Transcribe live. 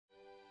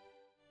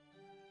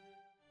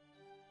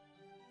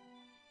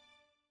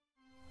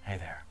Hey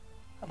there,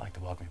 I'd like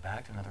to welcome you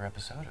back to another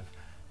episode of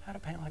How to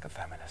Paint Like a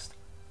Feminist.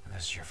 If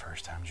this is your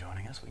first time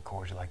joining us, we'd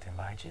cordially like to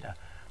invite you to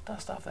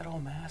dust off that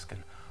old mask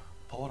and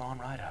pull it on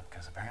right up,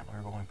 because apparently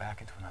we're going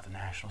back into another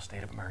national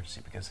state of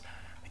emergency because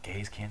the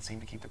gays can't seem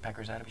to keep their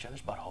peckers out of each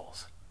other's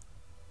buttholes.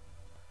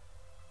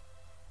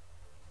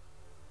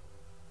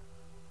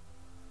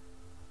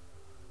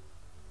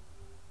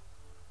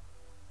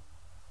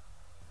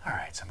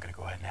 Alright, so I'm going to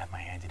go ahead and have my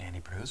handy-dandy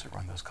producer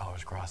run those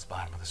colors across the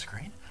bottom of the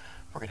screen.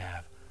 We're going to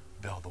have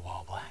Build the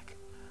Wall Black,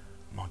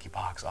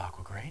 Monkeypox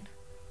Aqua Green,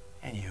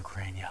 and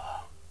Ukraine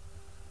Yellow.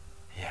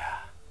 Yeah,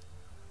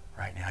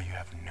 right now you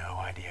have no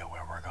idea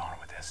where we're going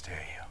with this, do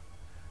you?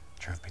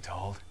 Truth be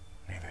told,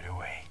 neither do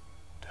we.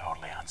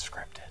 Totally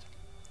unscripted.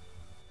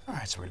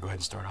 Alright, so we're going to go ahead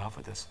and start off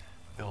with this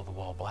Build the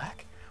Wall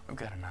Black. We've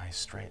got a nice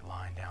straight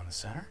line down the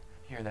center.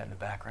 You hear that in the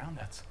background?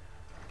 That's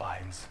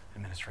Biden's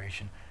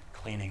administration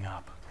cleaning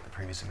up the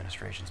previous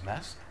administration's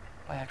mess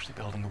by actually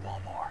building the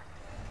wall more.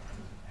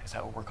 Is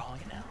that what we're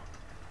calling it now?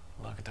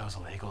 Look at those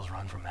illegals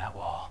run from that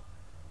wall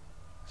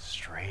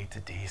straight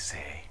to D.C.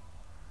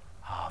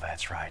 Oh,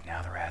 that's right.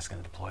 Now they're asking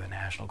to deploy the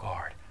National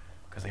Guard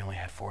because they only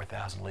had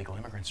 4,000 illegal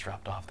immigrants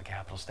dropped off the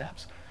Capitol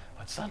steps.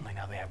 But suddenly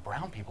now they have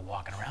brown people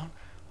walking around.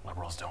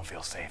 Liberals don't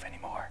feel safe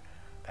anymore.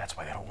 That's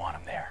why they don't want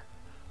them there.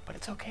 But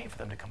it's okay for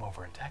them to come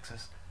over in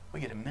Texas.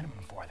 We get a minimum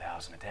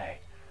 4,000 a day.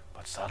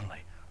 But suddenly,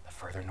 the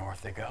further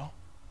north they go,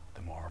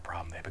 the more of a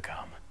problem they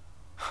become.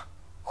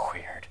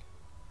 Weird.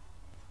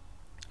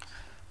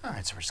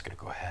 Alright, so we're just going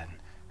to go ahead and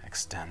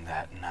extend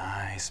that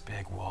nice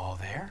big wall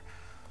there.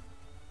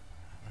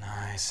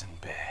 Nice and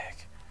big.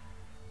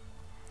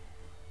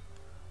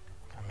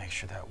 Gotta make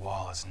sure that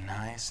wall is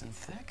nice and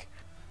thick.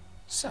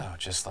 So,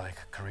 just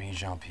like Karine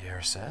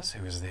Jean-Pierre says,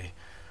 who is the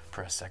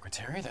press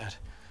secretary, that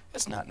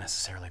it's not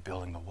necessarily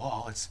building the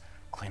wall, it's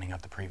cleaning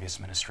up the previous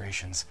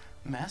administration's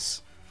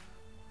mess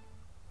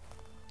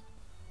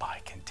by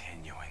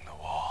continuing the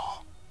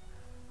wall.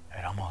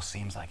 It almost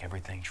seems like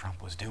everything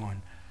Trump was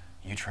doing,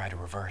 you tried to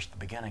reverse at the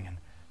beginning, and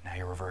now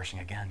you're reversing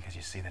again because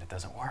you see that it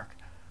doesn't work.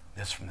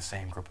 This from the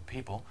same group of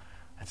people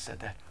that said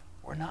that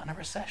we're not in a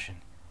recession,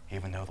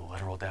 even though the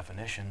literal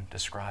definition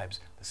describes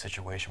the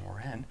situation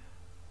we're in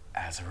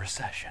as a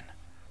recession.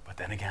 But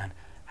then again,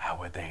 how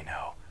would they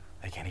know?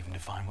 They can't even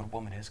define what a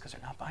woman is because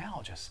they're not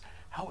biologists.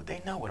 How would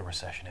they know what a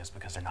recession is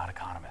because they're not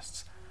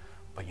economists?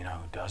 But you know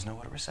who does know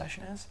what a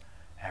recession is?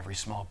 Every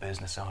small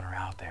business owner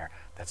out there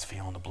that's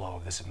feeling the blow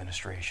of this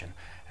administration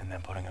and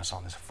then putting us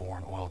on this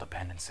foreign oil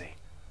dependency.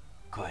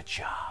 Good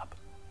job.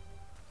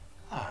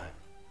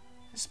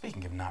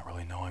 Speaking of not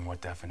really knowing what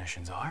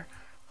definitions are,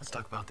 let's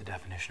talk about the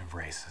definition of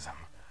racism.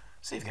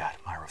 So you've got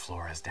Myra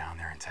Flores down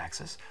there in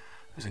Texas,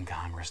 who's in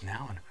Congress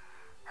now, and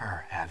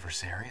her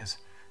adversary is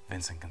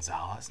Vincent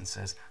Gonzalez, and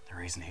says the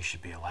reason he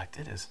should be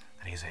elected is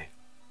that he's a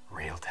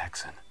real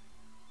Texan,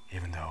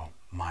 even though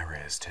Myra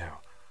is too.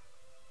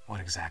 What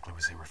exactly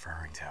was he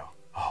referring to?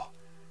 Oh,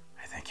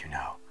 I think you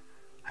know.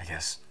 I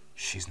guess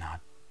she's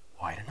not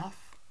white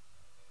enough?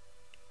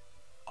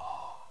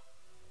 Oh,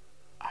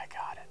 I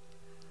got it.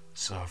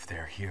 So if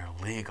they're here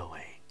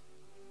legally,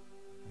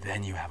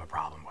 then you have a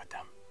problem with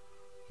them.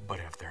 But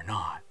if they're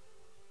not,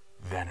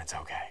 then it's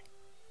okay.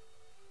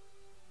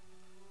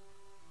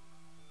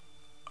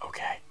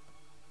 Okay.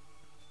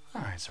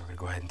 Alright, so we're going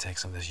to go ahead and take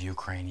some of this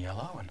Ukraine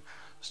yellow and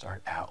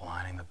start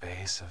outlining the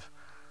base of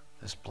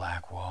this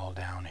black wall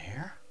down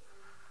here.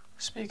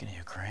 Speaking of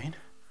Ukraine,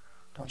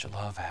 don't you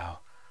love how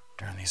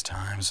during these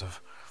times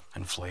of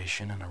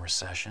inflation and a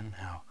recession,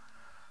 how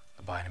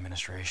the Biden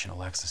administration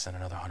elects to send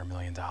another $100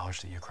 million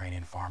to the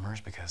Ukrainian farmers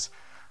because,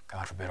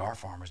 God forbid, our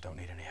farmers don't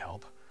need any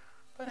help.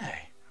 But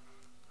hey,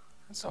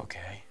 it's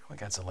okay. We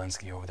got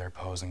Zelensky over there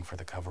posing for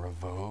the cover of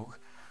Vogue.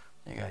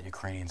 You got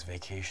Ukrainians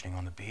vacationing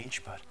on the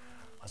beach, but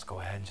let's go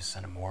ahead and just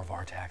send them more of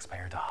our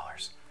taxpayer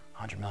dollars.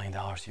 $100 million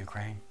to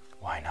Ukraine?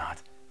 Why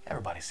not?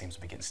 Everybody seems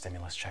to be getting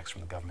stimulus checks from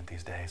the government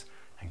these days.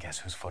 And guess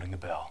who's footing the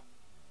bill?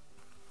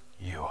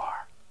 You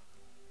are.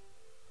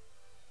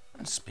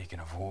 And speaking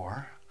of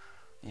war,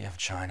 you have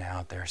China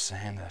out there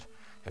saying that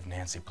if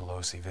Nancy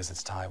Pelosi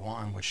visits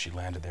Taiwan, which she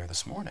landed there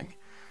this morning,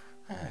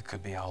 it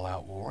could be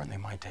all-out war and they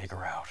might take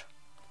her out.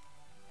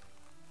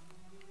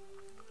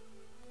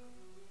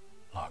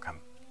 Look,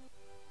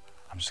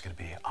 I'm just going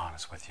to be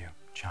honest with you,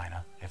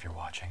 China, if you're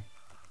watching.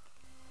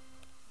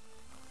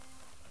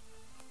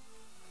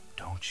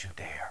 Don't you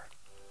dare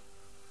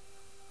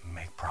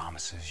make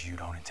promises you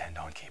don't intend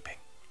on keeping.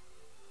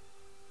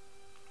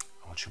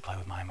 I want you to play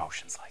with my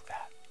emotions like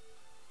that.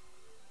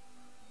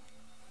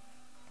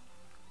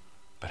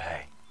 But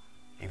hey,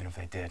 even if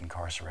they did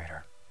incarcerate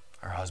her,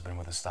 her husband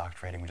with his stock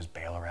trading would just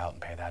bail her out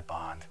and pay that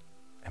bond.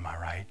 Am I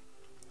right?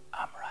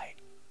 I'm right.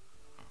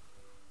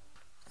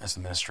 This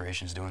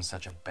administration's doing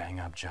such a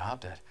bang-up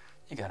job that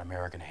you got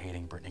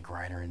American-hating Brittany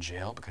Griner in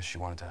jail because she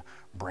wanted to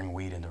bring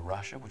weed into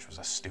Russia, which was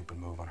a stupid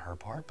move on her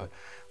part. But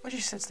when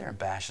she sits there and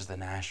bashes the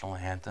national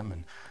anthem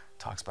and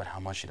talks about how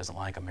much she doesn't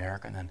like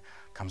America and then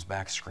comes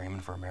back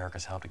screaming for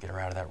America's help to get her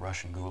out of that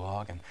Russian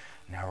gulag, and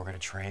now we're going to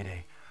trade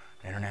an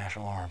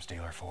international arms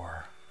dealer for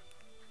her.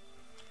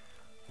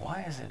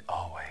 Why is it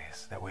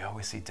always that we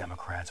always see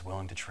Democrats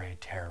willing to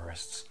trade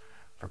terrorists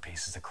for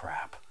pieces of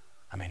crap?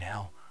 I mean,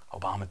 hell,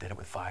 Obama did it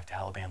with 5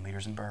 Taliban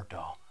leaders in Burk.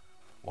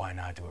 Why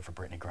not do it for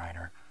Brittany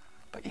Griner?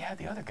 But you had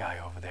the other guy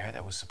over there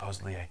that was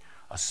supposedly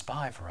a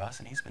spy for us,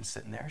 and he's been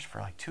sitting there for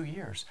like 2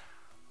 years.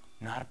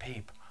 Not a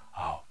peep.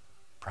 Oh,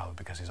 probably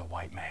because he's a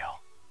white male.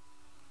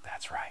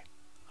 That's right.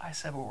 I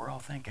said what we're all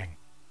thinking.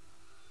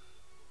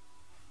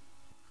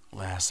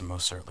 Last and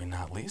most certainly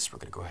not least, we're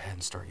going to go ahead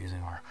and start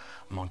using our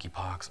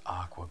monkeypox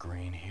aqua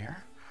green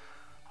here.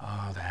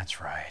 Oh, that's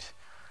right.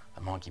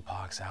 The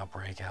monkeypox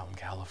outbreak out in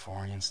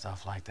California and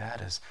stuff like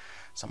that it's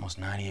almost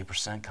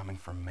 98% coming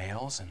from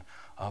males, and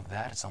of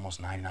that, it's almost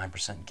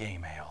 99% gay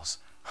males.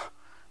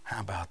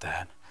 How about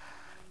that?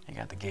 You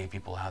got the gay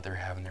people out there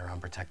having their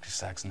unprotected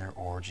sex and their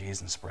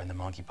orgies and spreading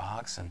the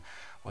monkeypox, and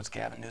what's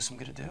Gavin Newsom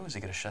going to do? Is he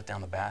going to shut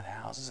down the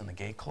bathhouses and the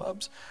gay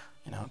clubs?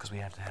 You know, because we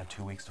have to have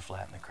 2 weeks to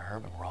flatten the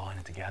curve, and we're all in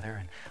it together,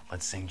 and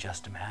let's sing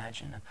Just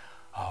Imagine. And,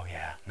 oh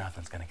yeah,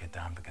 nothing's going to get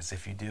done, because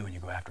if you do and you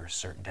go after a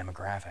certain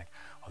demographic,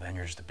 well, then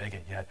you're just a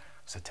bigot. Yet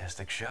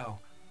statistics show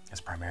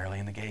it's primarily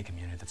in the gay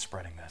community that's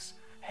spreading this.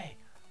 Hey,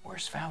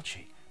 where's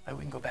Fauci? Maybe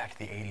we can go back to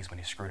the 80s when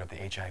he screwed up the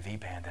HIV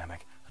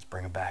pandemic. Let's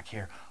bring him back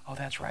here. Oh,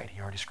 that's right, he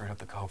already screwed up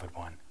the COVID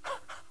one.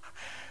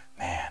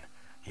 Man,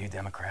 you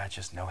Democrats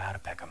just know how to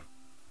pick 'em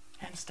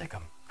and stick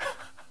 'em.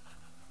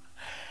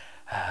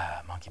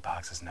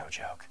 Monkeypox is no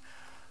joke.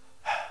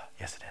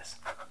 Yes, it is.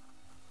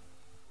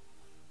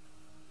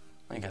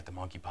 Well, you got the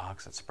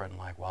monkeypox that's spreading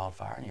like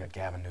wildfire, and you got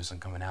Gavin Newsom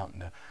coming out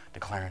and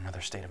declaring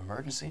another state of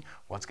emergency.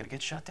 What's going to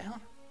get shut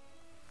down?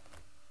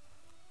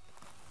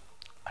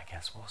 I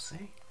guess we'll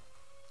see.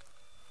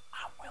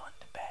 I'm willing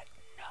to bet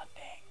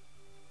nothing.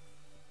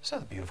 So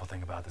the beautiful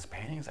thing about this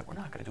painting is that we're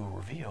not going to do a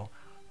reveal,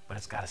 but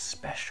it's got a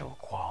special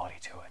quality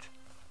to it.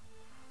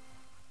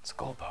 It's a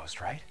goalpost,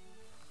 right?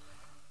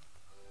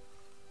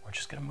 We're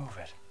just going to move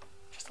it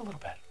just a little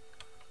bit.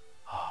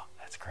 Oh,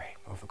 that's great.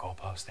 Move the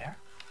goalpost there.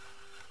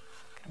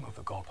 Gonna move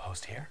the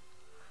goalpost here.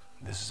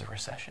 This is a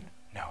recession?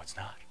 No, it's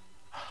not.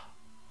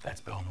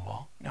 That's building the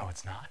wall? No,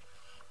 it's not.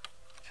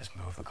 Just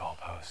move the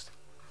goalpost.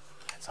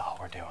 That's all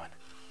we're doing.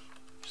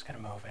 Just gonna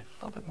move it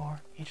a little bit more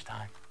each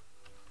time.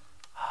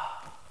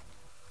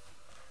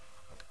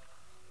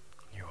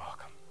 You're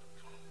welcome.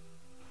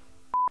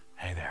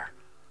 Hey there.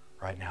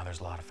 Right now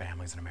there's a lot of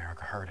families in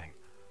America hurting.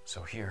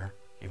 So here,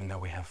 even though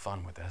we have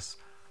fun with this,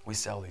 we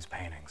sell these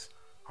paintings.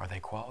 Are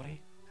they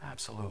quality?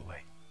 Absolutely.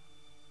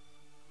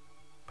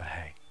 But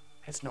hey,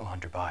 it's no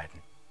Hunter Biden.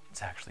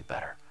 It's actually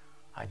better.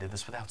 I did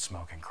this without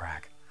smoking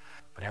crack.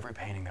 But every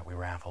painting that we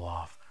raffle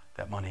off,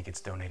 that money gets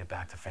donated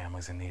back to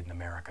families in need in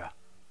America.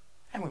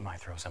 And we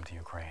might throw some to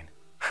Ukraine.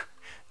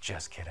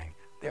 Just kidding.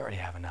 They already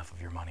have enough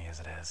of your money as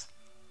it is.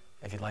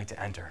 If you'd like to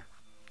enter,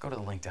 go to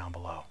the link down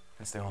below.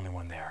 It's the only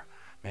one there.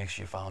 Make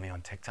sure you follow me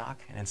on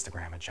TikTok and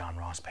Instagram at John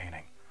Ross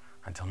Painting.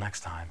 Until next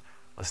time,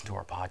 listen to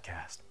our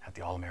podcast at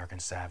the All American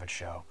Savage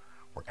Show,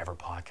 wherever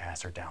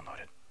podcasts are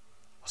downloaded.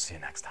 We'll see you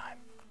next time.